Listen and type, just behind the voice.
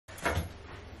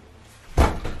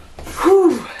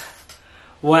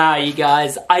Wow, you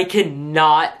guys, I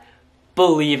cannot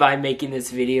believe I'm making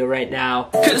this video right now.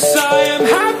 'Cause I am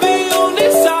happy on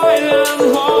this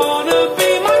island, wanna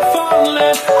be my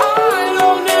fatherland. I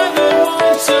don't ever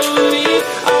want to leave,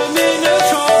 I'm in a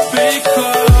tropic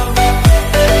club.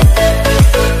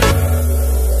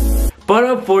 But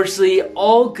unfortunately,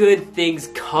 all good things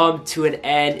come to an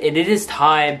end, and it is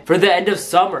time for the end of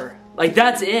summer. Like,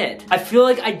 that's it. I feel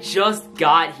like I just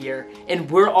got here, and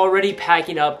we're already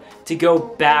packing up to go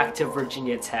back to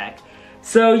Virginia Tech.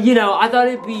 So, you know, I thought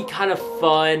it'd be kind of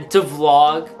fun to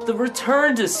vlog the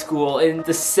return to school and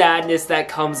the sadness that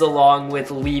comes along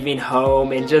with leaving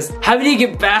home and just having to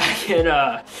get back and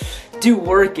do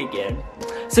work again.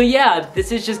 So yeah,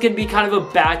 this is just gonna be kind of a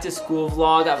back to school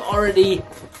vlog. I've already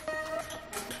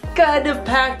kind of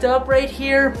packed up right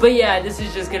here, but yeah, this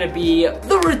is just gonna be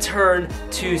the return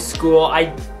to school.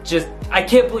 I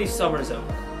can't believe summer's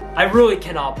over. I really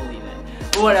cannot believe it.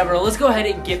 But whatever, let's go ahead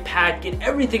and get packed, get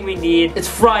everything we need. It's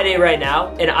Friday right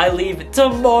now, and I leave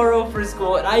tomorrow for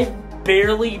school, and I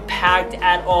barely packed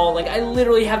at all. Like, I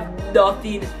literally have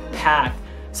nothing packed.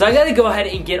 So I gotta go ahead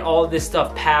and get all of this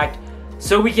stuff packed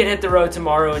so we can hit the road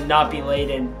tomorrow and not be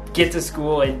late and get to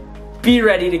school and be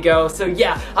ready to go. So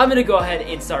yeah, I'm gonna go ahead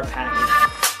and start packing.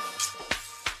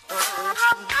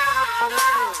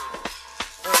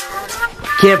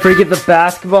 Can't forget the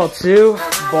basketball too.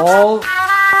 Ball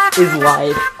is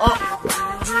life.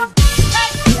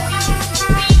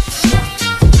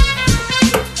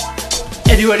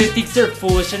 Anyone who thinks they're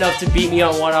foolish enough to beat me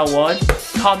on one-on-one,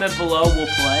 comment below, we'll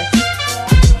play.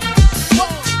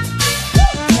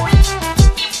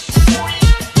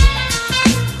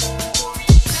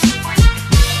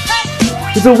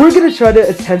 So we're gonna try to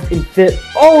attempt and fit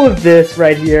all of this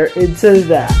right here into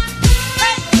that.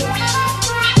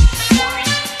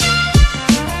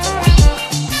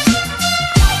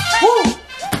 Woo!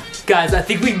 Guys, I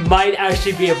think we might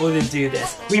actually be able to do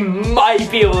this. We might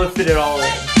be able to fit it all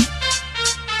in.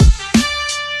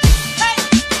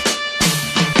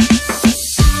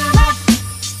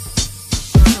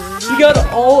 We got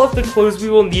all of the clothes we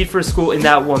will need for school in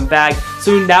that one bag.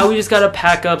 So now we just gotta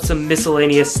pack up some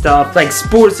miscellaneous stuff like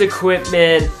sports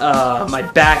equipment, my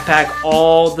backpack,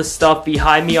 all the stuff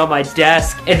behind me on my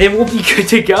desk, and then we'll be good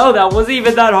to go. That wasn't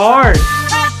even that hard.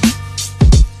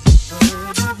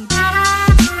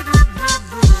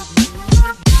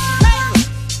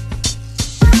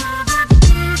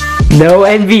 No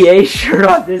NBA shirt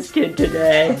on this kid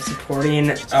today. I'm supporting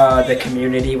the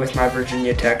community with my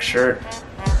Virginia Tech shirt.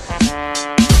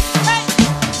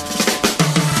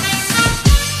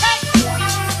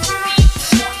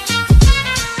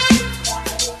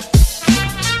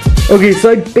 Okay,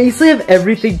 so I basically have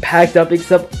everything packed up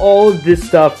except all of this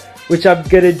stuff, which I'm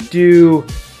gonna do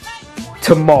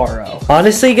tomorrow.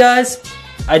 Honestly, guys,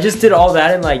 I just did all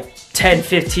that in like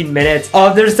 10-15 minutes.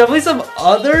 There's definitely some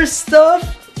other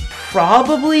stuff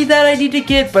probably that I need to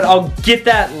get, but I'll get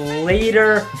that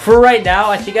later. For right now,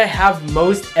 I think I have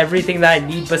most everything that I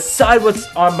need beside what's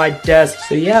on my desk.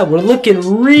 So yeah, we're looking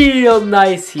real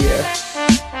nice here.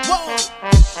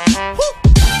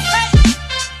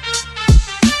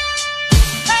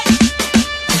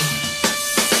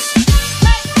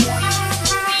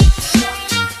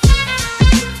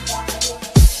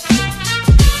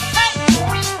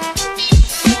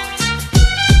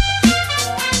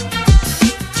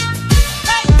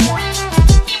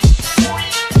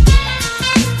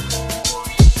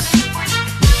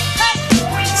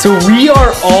 So we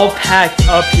are all packed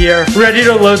up here, ready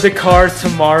to load the car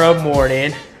tomorrow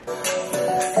morning.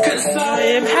 'Cause I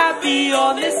am happy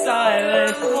on this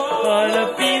island,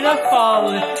 wanna be the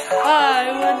fallen. I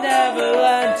will never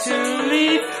learn to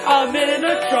leave, I'm in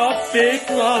a tropic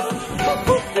club.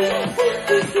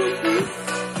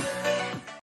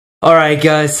 Alright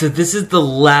guys, so this is the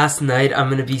last night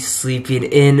I'm gonna be sleeping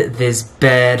in this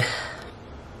bed.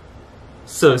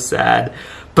 So sad.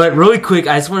 But really quick,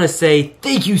 I just want to say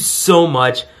thank you so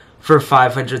much for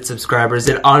 500 subscribers.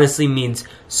 It honestly means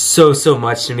so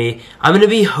much to me. I'm going to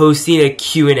be hosting a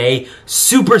Q&A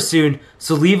super soon,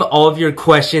 so leave all of your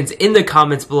questions in the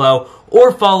comments below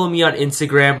or follow me on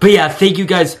Instagram. But yeah, thank you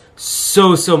guys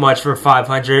so much for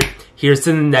 500. Here's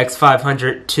to the next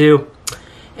 500 too.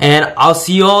 And I'll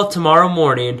see you all tomorrow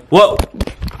morning. Whoa!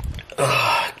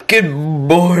 Good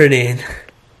morning,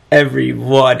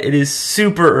 everyone. It is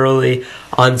super early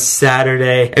on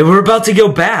Saturday and we're about to go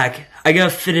back. I gotta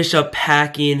finish up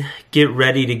packing, get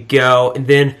ready to go, and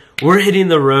then we're hitting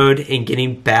the road and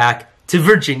getting back to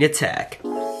Virginia Tech.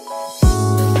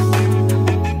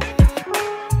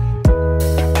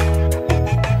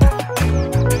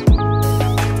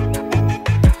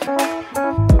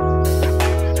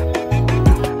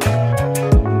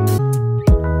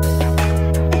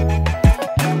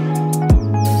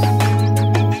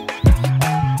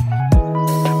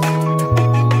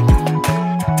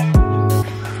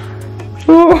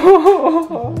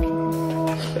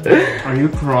 Are you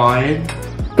crying?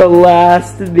 The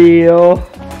last meal.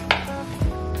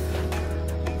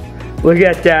 Look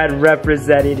at Dad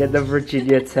representing in the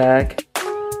Virginia Tech.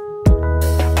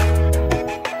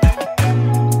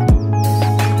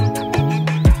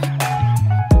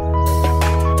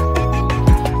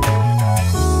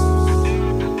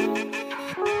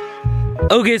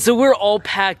 Okay, so we're all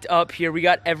packed up here. We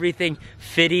got everything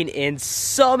fitting in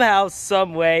somehow,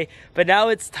 some way. But now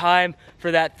it's time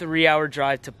for that 3-hour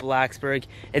drive to Blacksburg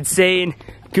and saying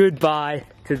goodbye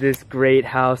to this great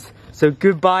house. So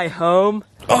goodbye home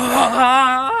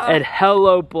and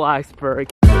hello Blacksburg.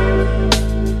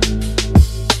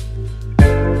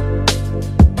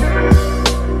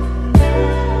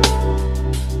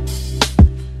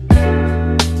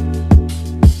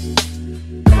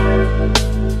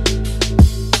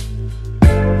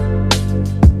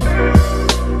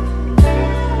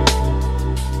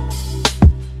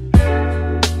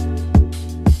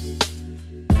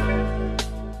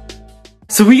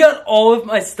 So we got all of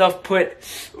my stuff put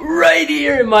right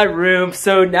here in my room.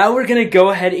 So now we're gonna go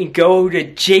ahead and go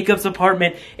to Jacob's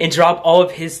apartment and drop all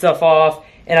of his stuff off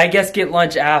and I guess get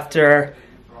lunch after.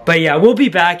 But yeah, we'll be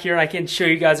back here. I can show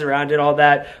you guys around and all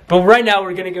that. But right now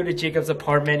we're gonna go to Jacob's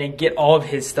apartment and get all of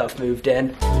his stuff moved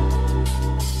in.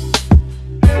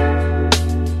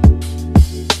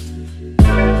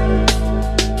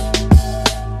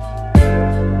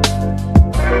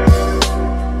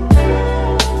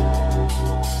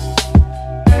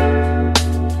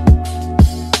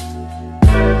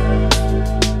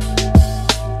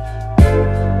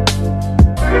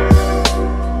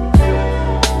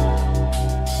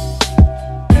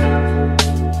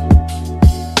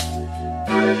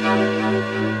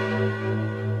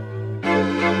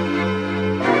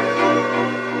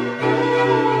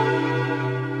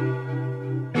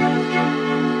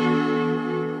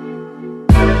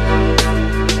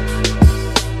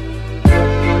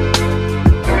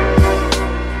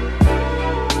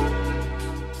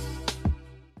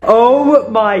 Oh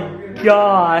my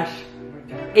gosh.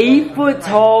 8-foot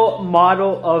tall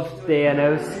model of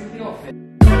Thanos.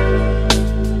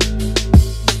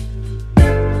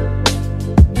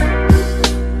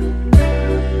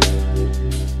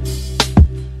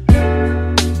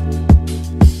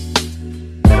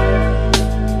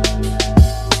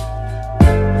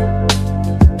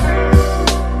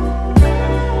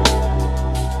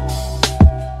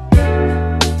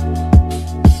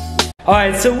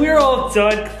 Alright, so we're all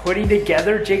done putting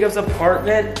together Jacob's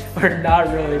apartment. Or not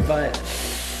really, but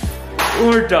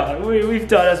we're done. We've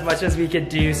done as much as we could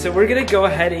do. So we're gonna go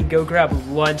ahead and go grab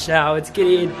lunch now. It's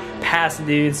getting past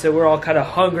noon, so we're all kind of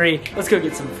hungry. Let's go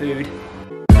get some food.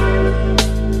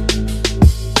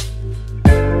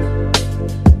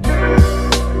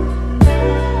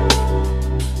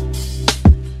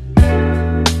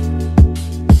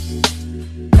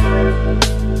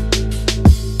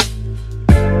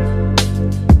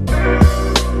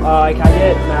 Can I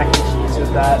get mac and cheese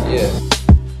with that? Yeah.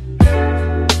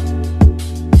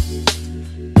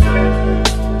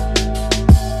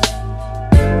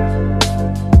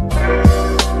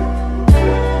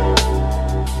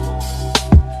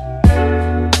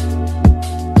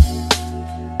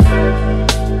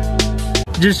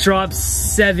 Just dropped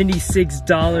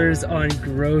 $76 on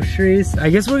groceries. I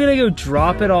guess we're gonna go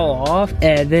drop it all off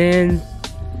and then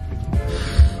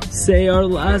say our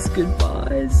last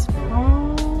goodbyes.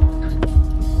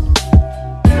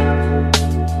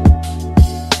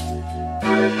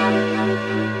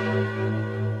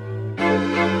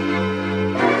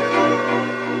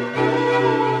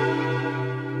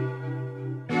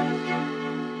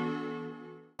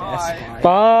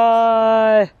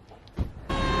 Bye.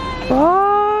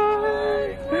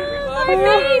 Bye. Bye,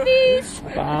 babies.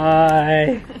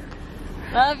 Bye.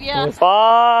 Love ya.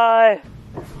 Bye.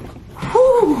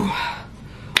 Whew.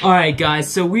 All right,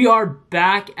 guys. So we are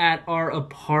back at our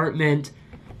apartment,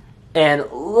 and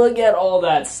look at all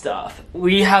that stuff.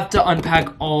 We have to unpack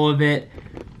all of it,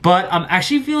 but I'm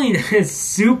actually feeling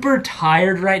super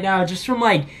tired right now, just from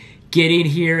like getting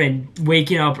here and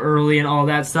waking up early and all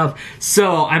that stuff.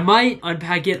 So I might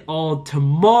unpack it all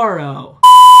tomorrow.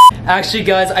 Actually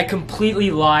guys, I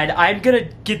completely lied. I'm gonna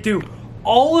get through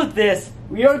all of this.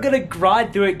 We are gonna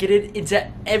grind through it, get it into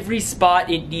every spot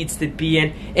it needs to be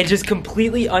in, and just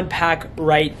completely unpack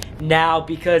right now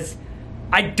because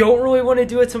I don't really want to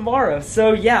do it tomorrow.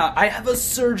 So yeah, I have a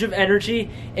surge of energy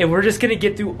and we're just gonna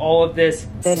get through all of this.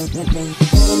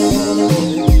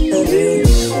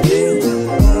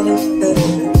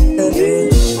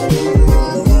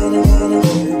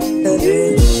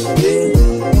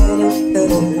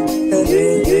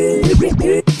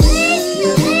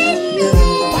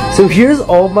 So So here's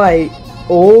all my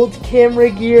old camera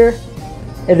gear,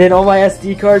 and then all my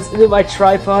SD cards, and then my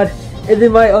tripod, and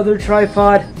then my other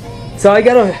tripod. So I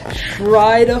gotta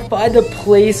try to find a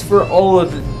place for all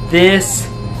of this.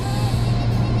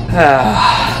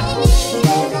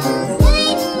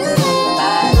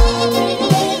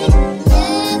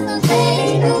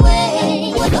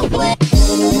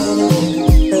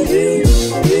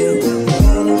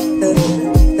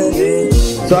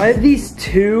 So I have these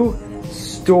two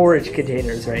storage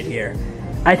containers right here.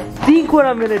 I think what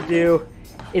I'm gonna do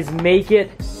is make it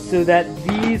so that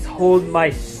these hold my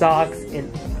socks and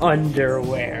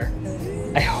underwear.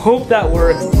 I hope that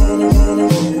works.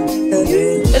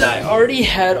 And I already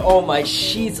had all my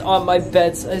sheets on my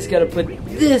bed, so I just gotta put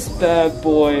this bad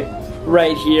boy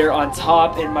right here on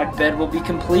top and my bed will be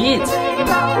complete.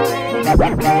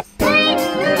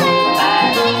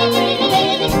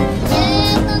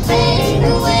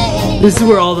 This is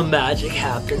where all the magic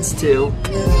happens too.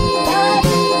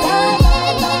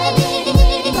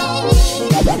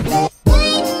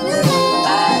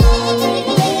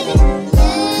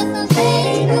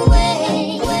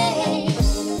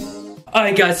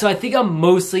 Alright guys, so I think I'm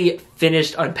mostly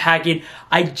finished unpacking.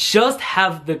 I just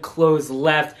have the clothes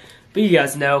left, but you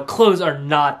guys know, clothes are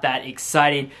not that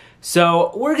exciting.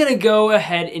 So we're gonna go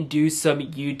ahead and do some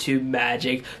YouTube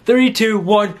magic. 3, 2,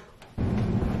 1.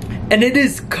 And it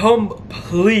is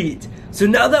complete. So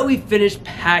now that we finished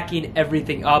packing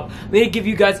everything up, I'm gonna give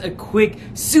you guys a quick,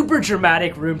 super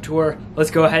dramatic room tour.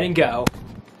 Let's go ahead and go.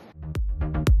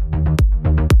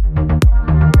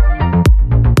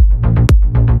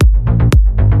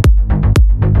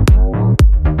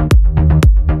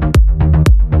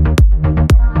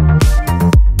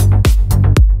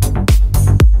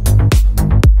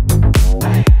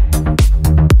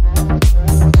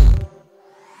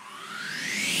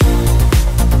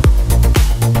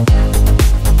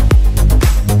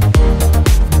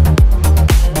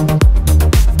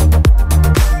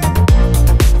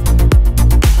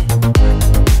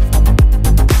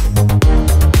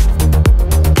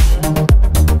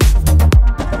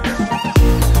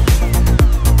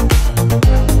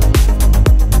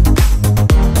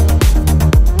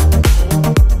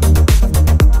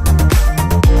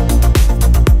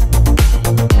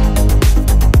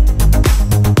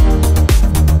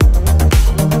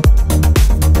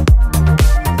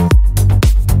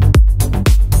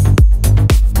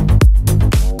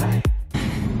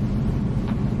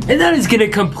 And that is gonna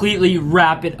completely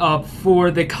wrap it up for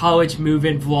the college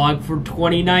move-in vlog for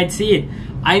 2019.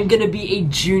 I'm gonna be a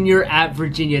junior at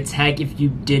Virginia Tech, if you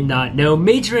did not know,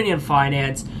 majoring in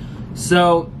finance.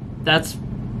 So that's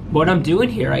what I'm doing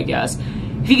here, I guess.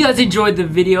 If you guys enjoyed the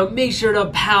video, make sure to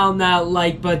pound that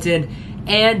like button.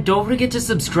 And don't forget to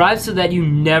subscribe so that you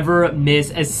never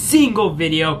miss a single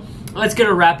video. That's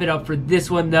gonna wrap it up for this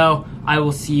one though. I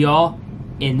will see y'all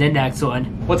in the next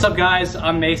one. What's up guys,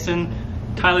 I'm Mason,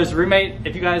 Tyler's roommate.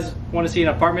 If you guys want to see an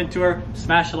apartment tour,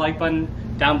 smash the like button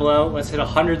down below. Let's hit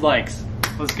 100 likes.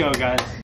 Let's go guys.